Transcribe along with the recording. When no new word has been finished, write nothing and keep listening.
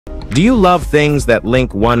Do you love things that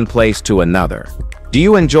link one place to another? Do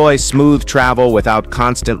you enjoy smooth travel without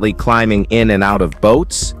constantly climbing in and out of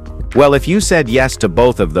boats? Well, if you said yes to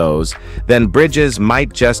both of those, then bridges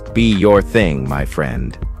might just be your thing, my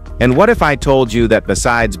friend. And what if I told you that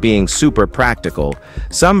besides being super practical,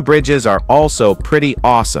 some bridges are also pretty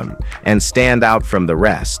awesome and stand out from the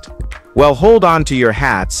rest? Well, hold on to your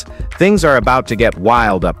hats, things are about to get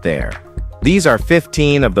wild up there. These are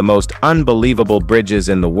 15 of the most unbelievable bridges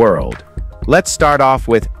in the world. Let's start off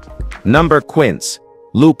with number Quince,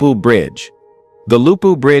 Lupu Bridge. The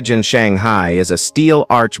Lupu Bridge in Shanghai is a steel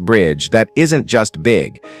arch bridge that isn't just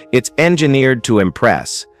big, it's engineered to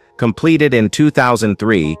impress. Completed in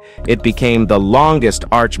 2003, it became the longest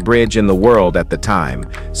arch bridge in the world at the time,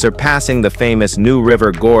 surpassing the famous New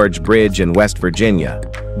River Gorge Bridge in West Virginia.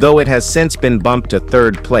 Though it has since been bumped to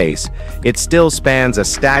third place, it still spans a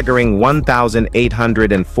staggering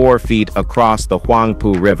 1,804 feet across the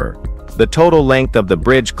Huangpu River. The total length of the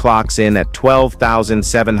bridge clocks in at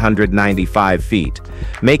 12,795 feet,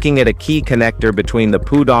 making it a key connector between the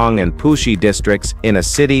Pudong and Puxi districts in a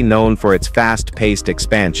city known for its fast-paced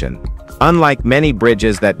expansion. Unlike many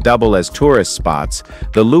bridges that double as tourist spots,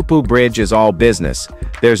 the Lupu Bridge is all business.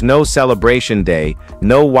 There's no celebration day,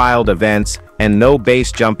 no wild events, and no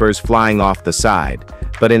base jumpers flying off the side.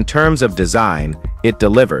 But in terms of design, it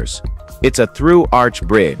delivers. It's a through arch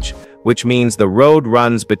bridge, which means the road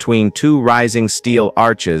runs between two rising steel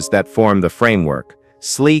arches that form the framework.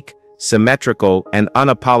 Sleek, symmetrical, and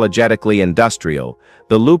unapologetically industrial,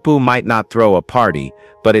 the Lupu might not throw a party,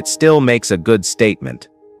 but it still makes a good statement.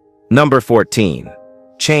 Number 14.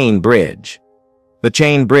 Chain Bridge. The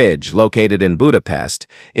Chain Bridge, located in Budapest,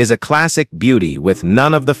 is a classic beauty with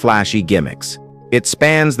none of the flashy gimmicks. It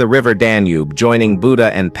spans the river Danube, joining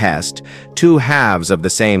Buda and Pest, two halves of the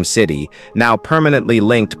same city, now permanently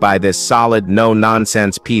linked by this solid,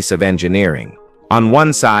 no-nonsense piece of engineering. On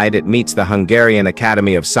one side, it meets the Hungarian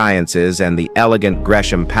Academy of Sciences and the elegant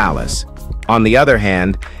Gresham Palace. On the other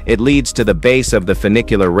hand, it leads to the base of the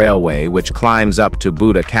funicular railway, which climbs up to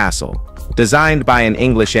Buda Castle. Designed by an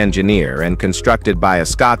English engineer and constructed by a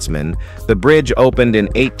Scotsman, the bridge opened in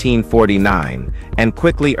 1849 and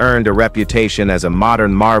quickly earned a reputation as a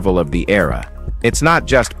modern marvel of the era. It's not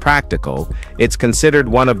just practical, it's considered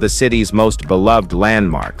one of the city's most beloved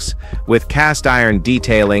landmarks, with cast iron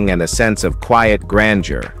detailing and a sense of quiet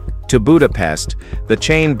grandeur. To Budapest, the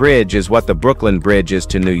Chain Bridge is what the Brooklyn Bridge is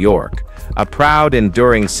to New York, a proud,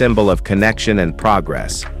 enduring symbol of connection and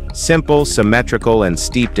progress. Simple, symmetrical, and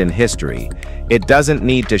steeped in history, it doesn't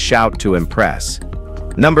need to shout to impress.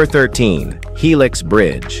 Number 13. Helix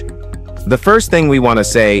Bridge. The first thing we want to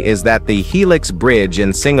say is that the Helix Bridge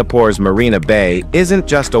in Singapore's Marina Bay isn't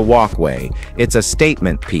just a walkway, it's a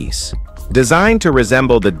statement piece. Designed to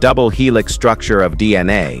resemble the double helix structure of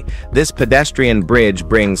DNA, this pedestrian bridge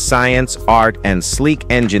brings science, art, and sleek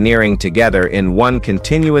engineering together in one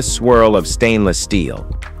continuous swirl of stainless steel.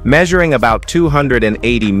 Measuring about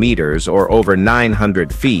 280 meters or over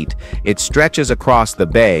 900 feet, it stretches across the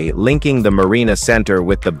bay, linking the marina center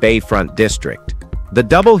with the bayfront district. The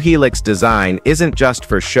double helix design isn't just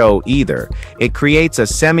for show either, it creates a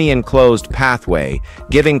semi-enclosed pathway,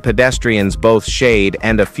 giving pedestrians both shade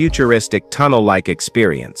and a futuristic tunnel-like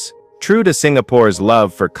experience. True to Singapore's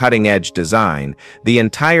love for cutting-edge design, the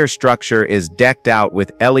entire structure is decked out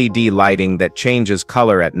with LED lighting that changes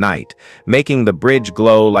color at night, making the bridge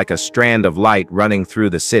glow like a strand of light running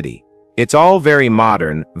through the city. It's all very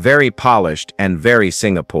modern, very polished, and very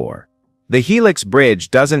Singapore. The Helix Bridge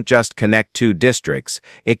doesn't just connect two districts,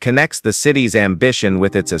 it connects the city's ambition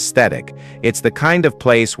with its aesthetic. It's the kind of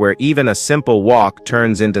place where even a simple walk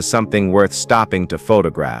turns into something worth stopping to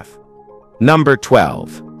photograph. Number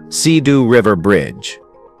 12. Sidu River Bridge.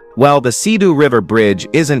 Well, the Sidu River Bridge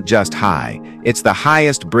isn't just high, it's the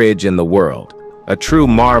highest bridge in the world. A true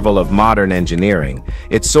marvel of modern engineering,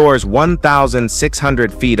 it soars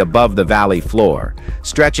 1,600 feet above the valley floor,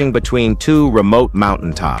 stretching between two remote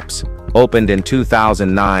mountaintops. Opened in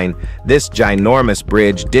 2009, this ginormous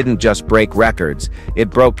bridge didn't just break records, it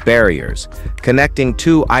broke barriers, connecting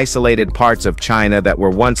two isolated parts of China that were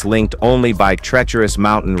once linked only by treacherous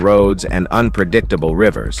mountain roads and unpredictable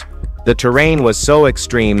rivers. The terrain was so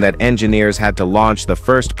extreme that engineers had to launch the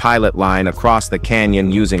first pilot line across the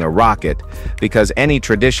canyon using a rocket, because any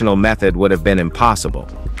traditional method would have been impossible.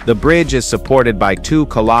 The bridge is supported by two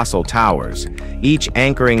colossal towers, each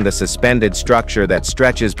anchoring the suspended structure that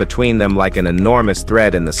stretches between them like an enormous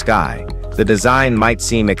thread in the sky. The design might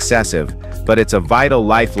seem excessive, but it's a vital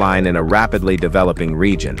lifeline in a rapidly developing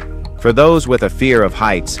region. For those with a fear of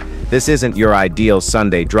heights, this isn't your ideal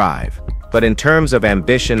Sunday drive. But in terms of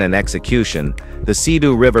ambition and execution, the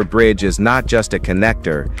Sidu River Bridge is not just a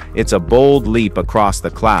connector, it's a bold leap across the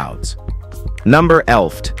clouds. Number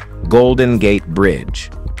 11. Golden Gate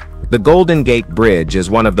Bridge. The Golden Gate Bridge is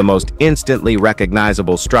one of the most instantly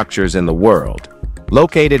recognizable structures in the world.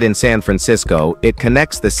 Located in San Francisco, it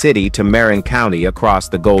connects the city to Marin County across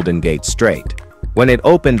the Golden Gate Strait. When it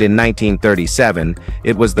opened in 1937,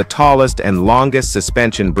 it was the tallest and longest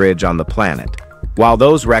suspension bridge on the planet. While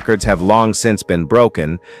those records have long since been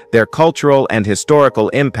broken, their cultural and historical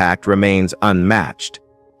impact remains unmatched.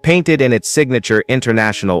 Painted in its signature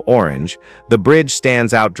international orange, the bridge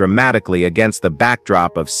stands out dramatically against the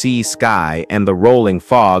backdrop of sea, sky, and the rolling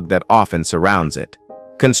fog that often surrounds it.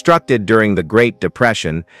 Constructed during the Great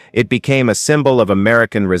Depression, it became a symbol of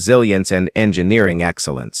American resilience and engineering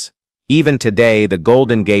excellence. Even today, the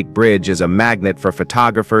Golden Gate Bridge is a magnet for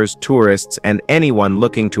photographers, tourists, and anyone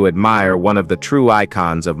looking to admire one of the true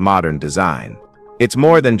icons of modern design. It's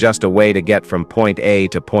more than just a way to get from point A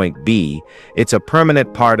to point B, it's a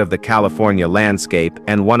permanent part of the California landscape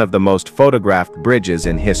and one of the most photographed bridges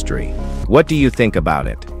in history. What do you think about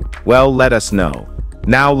it? Well, let us know.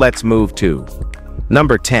 Now let's move to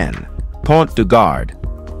Number 10. Pont du Gard.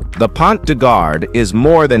 The Pont du Gard is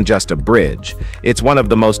more than just a bridge, it's one of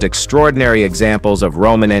the most extraordinary examples of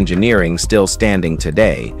Roman engineering still standing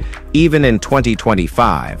today, even in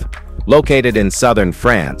 2025. Located in southern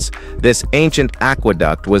France, this ancient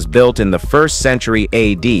aqueduct was built in the 1st century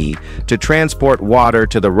AD to transport water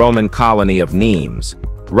to the Roman colony of Nimes.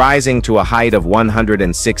 Rising to a height of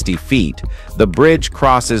 160 feet, the bridge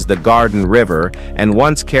crosses the Garden River and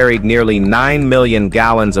once carried nearly 9 million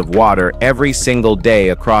gallons of water every single day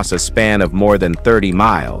across a span of more than 30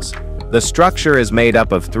 miles. The structure is made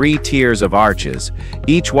up of 3 tiers of arches,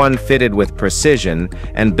 each one fitted with precision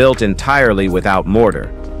and built entirely without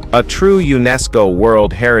mortar. A true UNESCO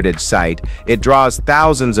World Heritage Site, it draws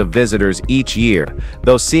thousands of visitors each year,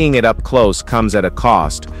 though seeing it up close comes at a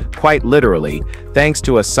cost, quite literally, thanks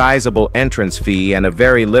to a sizable entrance fee and a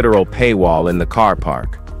very literal paywall in the car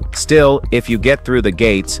park. Still, if you get through the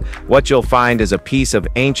gates, what you'll find is a piece of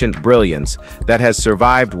ancient brilliance that has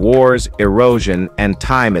survived wars, erosion, and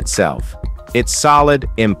time itself. It's solid,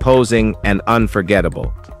 imposing, and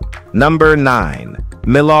unforgettable. Number 9.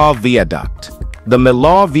 Milo Voduct. The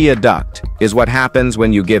Milo Voduct is what happens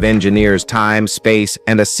when you give engineers time, space,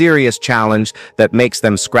 and a serious challenge that makes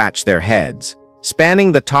them scratch their heads.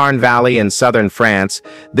 Spanning the Tarn Valley in southern France,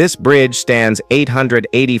 this bridge stands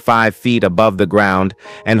 885 feet above the ground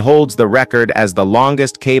and holds the record as the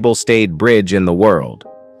longest cable-stayed bridge in the world.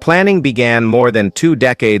 Planning began more than 2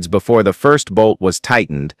 decades before the first bolt was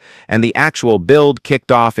tightened, and the actual build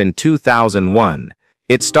kicked off in 2001.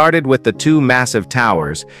 It started with the 2 massive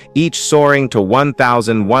towers, each soaring to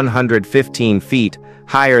 1,115 feet,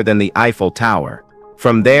 higher than the Eiffel Tower.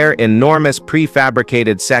 From there, enormous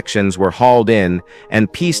prefabricated sections were hauled in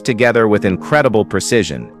and pieced together with incredible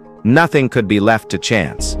precision. Nothing could be left to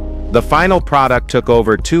chance. The final product took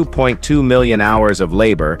over 2.2 million hours of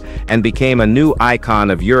labor and became a new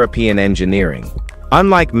icon of European engineering.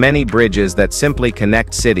 Unlike many bridges that simply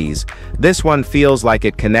connect cities, this one feels like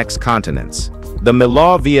it connects continents. The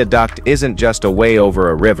Milo Voduct isn't just a way over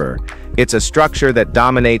a river, it's a structure that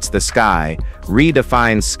dominates the sky,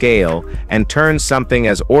 redefines scale, and turns something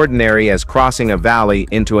as ordinary as crossing a valley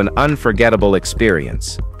into an unforgettable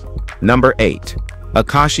experience. Number 8.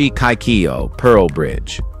 Akashi Kaikio Pearl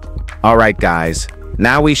Bridge. Alright guys,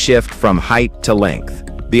 now we shift from height to length.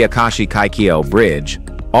 The Akashi Kaikio Bridge,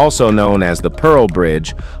 also known as the Pearl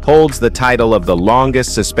Bridge, holds the title of the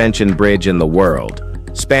longest suspension bridge in the world.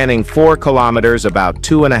 Spanning 4 kilometers, about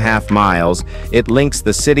 2.5 miles, it links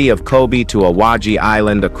the city of Kobe to Awaji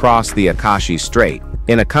Island across the Akashi Strait.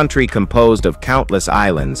 In a country composed of countless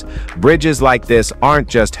islands, bridges like this aren't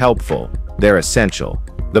just helpful, they're essential.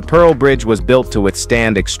 The Pearl Bridge was built to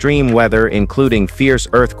withstand extreme weather, including fierce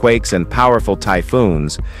earthquakes and powerful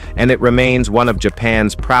typhoons, and it remains one of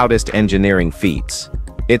Japan's proudest engineering feats.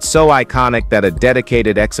 It's so iconic that a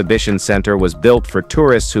dedicated exhibition center was built for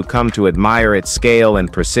tourists who come to admire its scale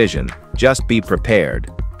and precision. Just be prepared.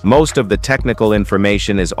 Most of the technical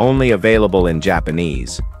information is only available in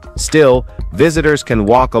Japanese. Still, visitors can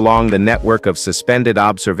walk along the network of suspended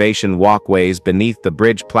observation walkways beneath the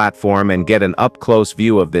bridge platform and get an up-close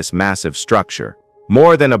view of this massive structure.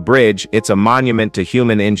 More than a bridge, it's a monument to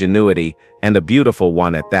human ingenuity, and a beautiful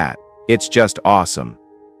one at that. It's just awesome.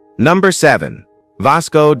 Number 7.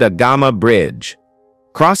 Vasco da Gama Bridge.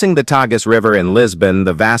 Crossing the Tagus River in Lisbon,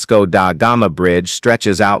 the Vasco da Gama Bridge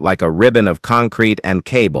stretches out like a ribbon of concrete and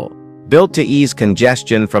cable. Built to ease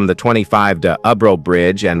congestion from the 25 de Ubro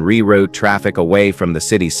Bridge and reroute traffic away from the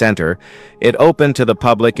city center, it opened to the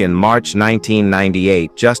public in March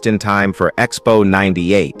 1998, just in time for Expo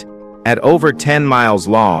 98. At over 10 miles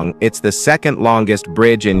long, it's the second longest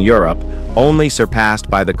bridge in Europe, only surpassed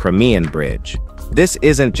by the Crimean Bridge. This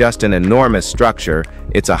isn't just an enormous structure,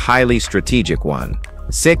 it's a highly strategic one.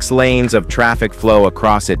 6 lanes of traffic flow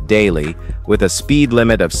across it daily, with a speed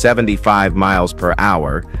limit of 75 miles per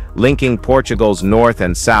hour, linking Portugal's north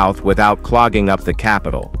and south without clogging up the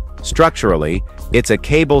capital. Structurally, it's a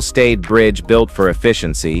cable-stayed bridge built for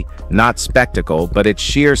efficiency, not spectacle, but its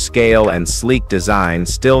sheer scale and sleek design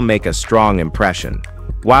still make a strong impression.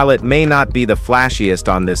 While it may not be the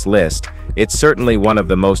flashiest on this list, it's certainly one of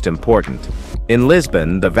the most important. In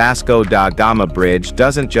Lisbon, the Vasco da Gama Bridge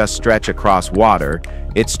doesn't just stretch across water,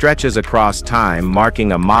 it stretches across time,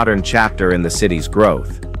 marking a modern chapter in the city's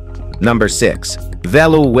growth. Number 6.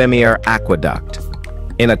 Veloumier Aqueduct.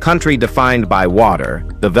 In a country defined by water,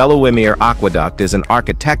 the Veloumier Aqueduct is an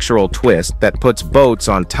architectural twist that puts boats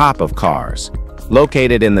on top of cars.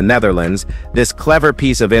 Located in the Netherlands, this clever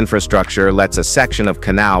piece of infrastructure lets a section of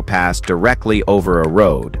canal pass directly over a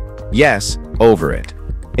road. Yes, over it.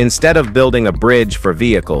 Instead of building a bridge for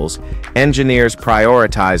vehicles, engineers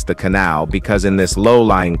prioritize the canal because in this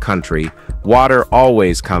low-lying country, water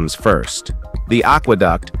always comes first. The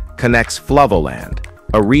aqueduct connects Fluvoland,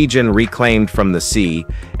 a region reclaimed from the sea,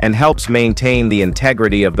 and helps maintain the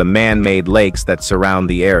integrity of the man-made lakes that surround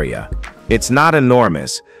the area. It's not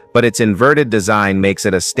enormous, but its inverted design makes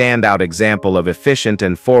it a standout example of efficient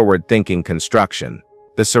and forward-thinking construction.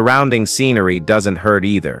 The surrounding scenery doesn't hurt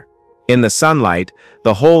either. In the sunlight,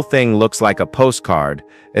 the whole thing looks like a postcard,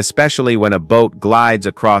 especially when a boat glides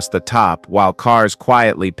across the top while cars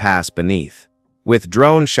quietly pass beneath. With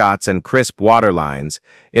drone shots and crisp waterlines,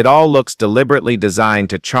 it all looks deliberately designed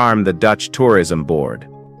to charm the Dutch tourism board.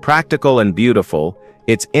 Practical and beautiful,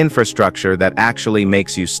 it's infrastructure that actually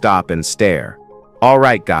makes you stop and stare.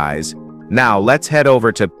 Alright guys, now let's head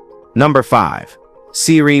over to number 5.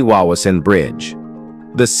 Siri Wawasan Bridge.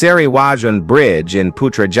 The Wawasan Bridge in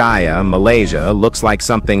Putrajaya, Malaysia looks like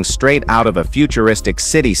something straight out of a futuristic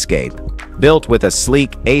cityscape. Built with a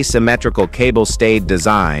sleek, asymmetrical cable-stayed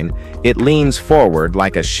design, it leans forward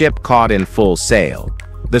like a ship caught in full sail.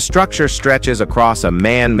 The structure stretches across a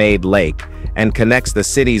man-made lake and connects the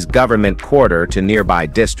city's government quarter to nearby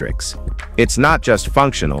districts. It's not just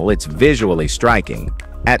functional, it's visually striking.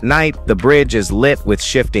 At night, the bridge is lit with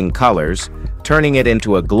shifting colors, turning it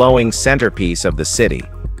into a glowing centerpiece of the city.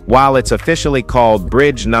 While it's officially called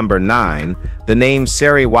Bridge Number 9, the name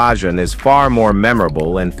Siri Wawasan is far more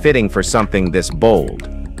memorable and fitting for something this bold.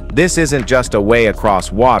 This isn't just a way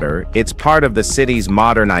across water, it's part of the city's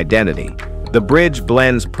modern identity. The bridge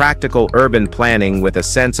blends practical urban planning with a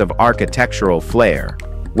sense of architectural flair.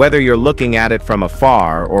 Whether you're looking at it from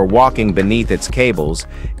afar or walking beneath its cables,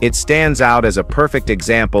 it stands out as a perfect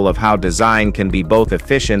example of how design can be both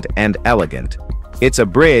efficient and elegant. It's a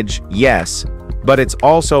bridge, yes, but it's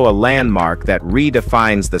also a landmark that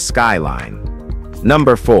redefines the skyline.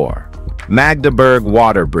 Number 4. Magnabberg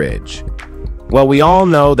Water Bridge. Well, we all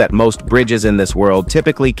know that most bridges in this world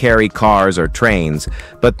typically carry cars or trains,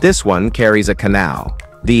 but this one carries a canal.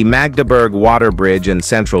 The Magnabberg Water Bridge in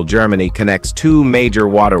central Germany connects 2 major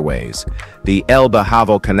waterways, the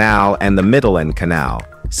Elbe-Havel Canal and the Mittelland Canal.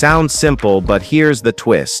 Sounds simple, but here's the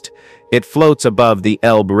twist. It floats above the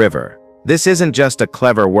Elbe River. This isn't just a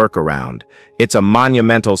clever workaround, it's a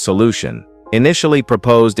monumental solution. Initially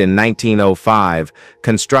proposed in 1905,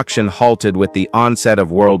 construction halted with the onset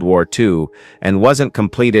of World War II and wasn't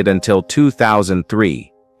completed until 2003.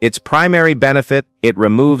 Its primary benefit, it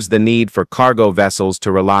removes the need for cargo vessels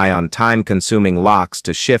to rely on time-consuming locks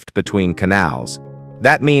to shift between canals.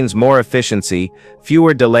 That means more efficiency,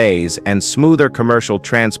 fewer delays, and smoother commercial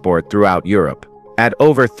transport throughout Europe. At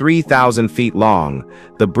over 3,000 feet long,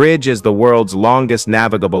 the bridge is the world's longest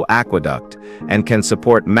navigable aqueduct and can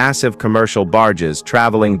support massive commercial barges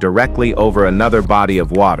traveling directly over another body of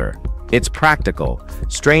water. It's practical,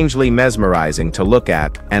 strangely mesmerizing to look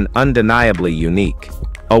at, and undeniably unique.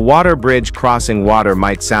 A water bridge crossing water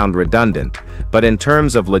might sound redundant, but in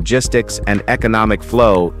terms of logistics and economic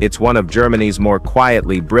flow, it's one of Germany's more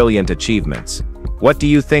quietly brilliant achievements. What do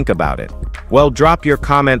you think about it? Well, drop your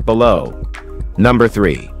comment below. Number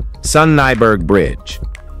 3. Sunnyberg Bridge.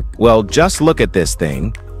 Well, just look at this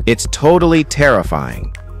thing. It's totally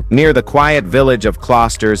terrifying. Near the quiet village of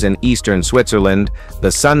Klosters in eastern Switzerland, the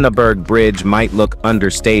Sunnyberg Bridge might look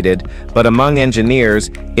understated, but among engineers,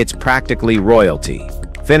 it's practically royalty.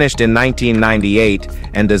 Finished in 1998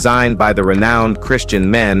 and designed by the renowned Christian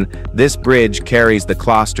men, this bridge carries the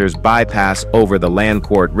Kloster's bypass over the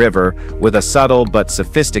Landquart River with a subtle but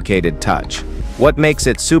sophisticated touch. What makes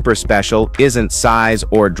it super special isn't size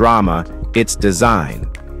or drama, it's design.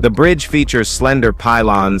 The bridge features slender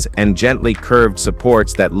pylons and gently curved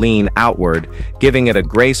supports that lean outward, giving it a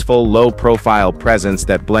graceful, low-profile presence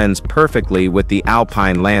that blends perfectly with the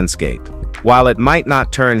alpine landscape. While it might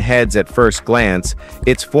not turn heads at first glance,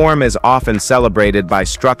 its form is often celebrated by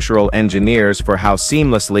structural engineers for how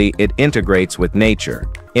seamlessly it integrates with nature.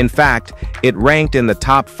 In fact, it ranked in the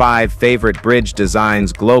top 5 favorite bridge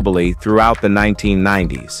designs globally throughout the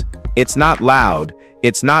 1990s. It's not loud,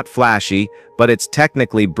 it's not flashy, but it's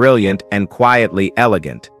technically brilliant and quietly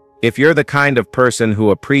elegant. If you're the kind of person who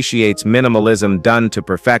appreciates minimalism done to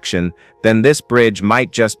perfection, then this bridge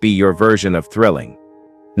might just be your version of thrilling.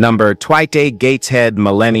 Number 20. Gateshead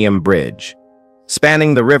Millennium Bridge.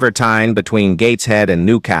 Spanning the River Tyne between Gateshead and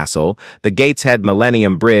Newcastle, the Gateshead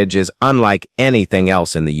Millennium Bridge is unlike anything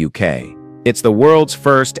else in the UK. It's the world's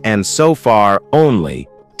first and so far only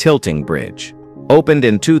tilting bridge. Opened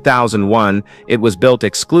in 2001, it was built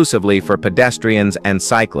exclusively for pedestrians and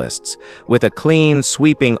cyclists, with a clean,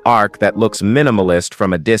 sweeping arc that looks minimalist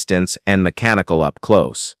from a distance and mechanical up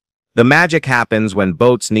close. The magic happens when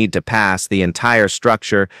boats need to pass. The entire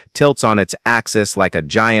structure tilts on its axis like a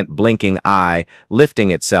giant blinking eye,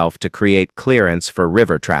 lifting itself to create clearance for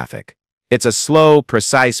river traffic. It's a slow,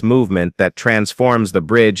 precise movement that transforms the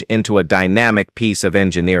bridge into a dynamic piece of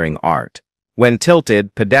engineering art. When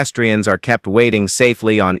tilted, pedestrians are kept waiting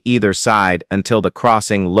safely on either side until the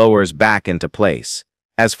crossing lowers back into place.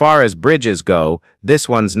 As far as bridges go, this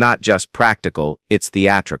one's not just practical, it's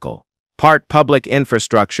theatrical. Part public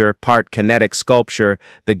infrastructure, part kinetic sculpture,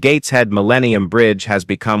 the Gateshead Millennium Bridge has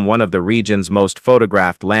become one of the region's most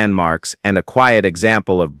photographed landmarks and a quiet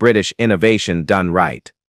example of British innovation done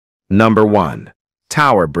right. Number 1.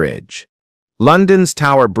 Tower Bridge. London's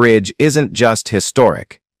Tower Bridge isn't just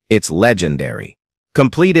historic, it's legendary.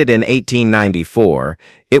 Completed in 1894,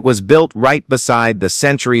 it was built right beside the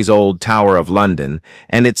centuries-old Tower of London,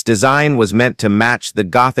 and its design was meant to match the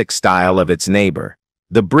Gothic style of its neighbor.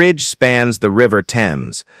 The bridge spans the River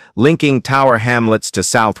Thames, linking Tower Hamlets to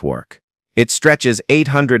Southwark. It stretches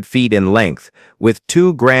 800 feet in length, with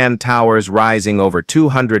 2 grand towers rising over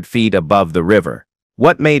 200 feet above the river.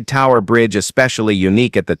 What made Tower Bridge especially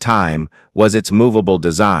unique at the time was its movable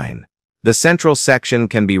design. The central section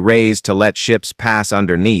can be raised to let ships pass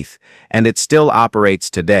underneath, and it still operates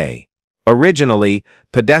today. Originally,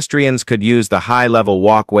 pedestrians could use the high-level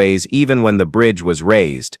walkways even when the bridge was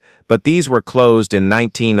raised, but these were closed in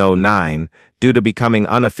 1909 due to becoming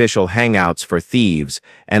unofficial hangouts for thieves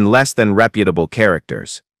and less than reputable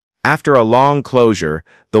characters. After a long closure,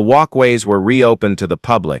 the walkways were reopened to the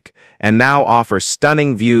public and now offer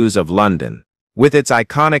stunning views of London. With its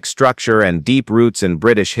iconic structure and deep roots in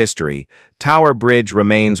British history, Tower Bridge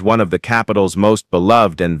remains one of the capital's most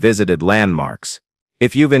beloved and visited landmarks.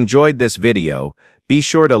 If you've enjoyed this video, be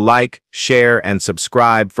sure to like, share, and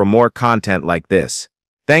subscribe for more content like this.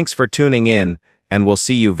 Thanks for tuning in, and we'll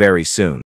see you very soon.